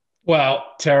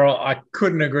 Well, Terrell, I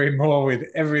couldn't agree more with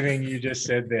everything you just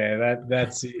said there.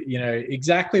 That's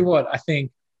exactly what I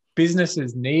think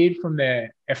businesses need from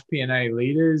their FP&A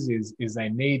leaders is they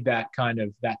need that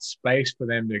space for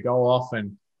them to go off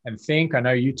and think. I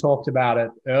know you talked about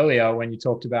it earlier when you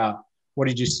talked about what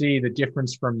did you see the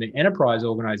difference from the enterprise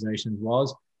organizations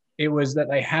was. It was that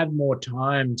they had more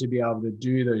time to be able to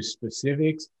do those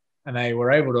specifics, and they were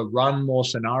able to run more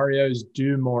scenarios,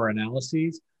 do more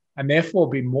analyses, and therefore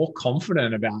be more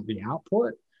confident about the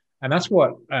output. And that's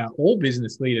what all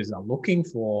business leaders are looking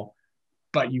for.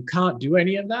 But you can't do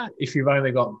any of that if you've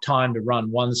only got time to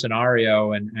run one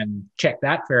scenario and check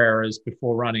that for errors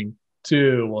before running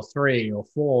 2 or 3 or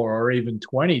 4 or even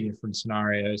 20 different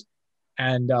scenarios.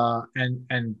 And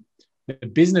the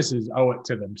businesses owe it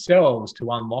to themselves to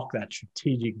unlock that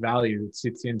strategic value that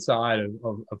sits inside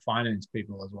of finance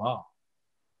people as well.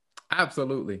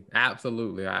 Absolutely.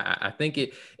 Absolutely. I think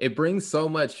it brings so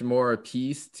much more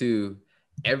peace to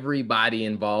everybody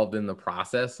involved in the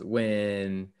process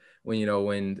when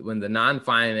the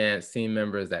non-finance team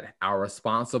members that are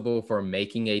responsible for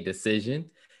making a decision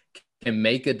can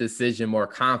make a decision more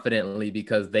confidently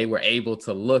because they were able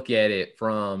to look at it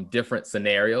from different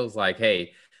scenarios. Like,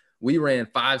 hey, we ran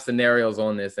 5 scenarios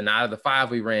on this, and out of the 5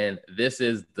 we ran, this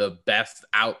is the best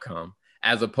outcome,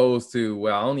 as opposed to,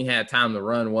 well, I only had time to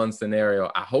run 1 scenario.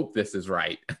 I hope this is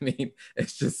right. I mean,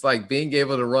 it's just like being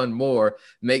able to run more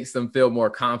makes them feel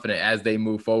more confident as they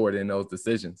move forward in those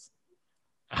decisions.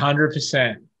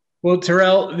 100%. Well,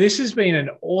 Terrell, this has been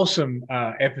an awesome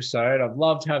episode. I've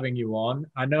loved having you on.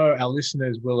 I know our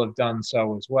listeners will have done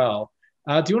so as well.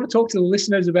 Do you want to talk to the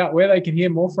listeners about where they can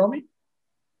hear more from you?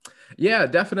 Yeah,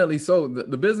 definitely. So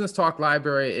the Business Talk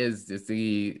Library is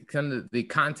the kind of the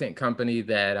content company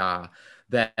that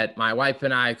my wife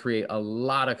and I create a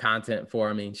lot of content for.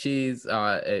 I mean, she's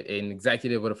an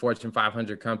executive with a Fortune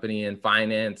 500 company in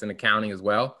finance and accounting as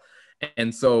well.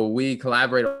 And so we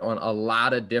collaborate on a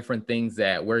lot of different things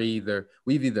that we've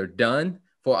either done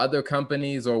for other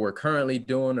companies or we're currently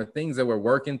doing, or things that we're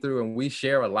working through. And we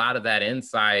share a lot of that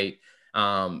insight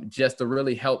just to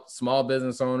really help small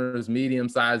business owners,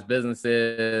 medium-sized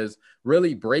businesses,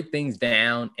 really break things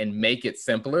down and make it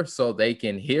simpler so they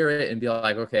can hear it and be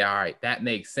like, okay, all right, that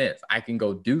makes sense. I can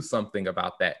go do something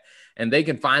about that. And they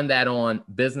can find that on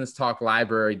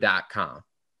businesstalklibrary.com.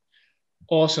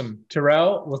 Awesome.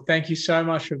 Terrell, well, thank you so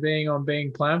much for being on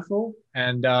Being Planful,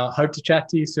 and hope to chat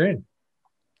to you soon.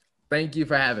 Thank you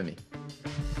for having me.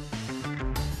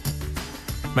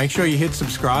 Make sure you hit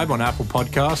subscribe on Apple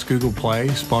Podcasts, Google Play,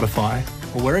 Spotify,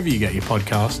 or wherever you get your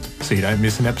podcast so you don't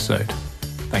miss an episode.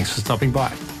 Thanks for stopping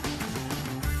by.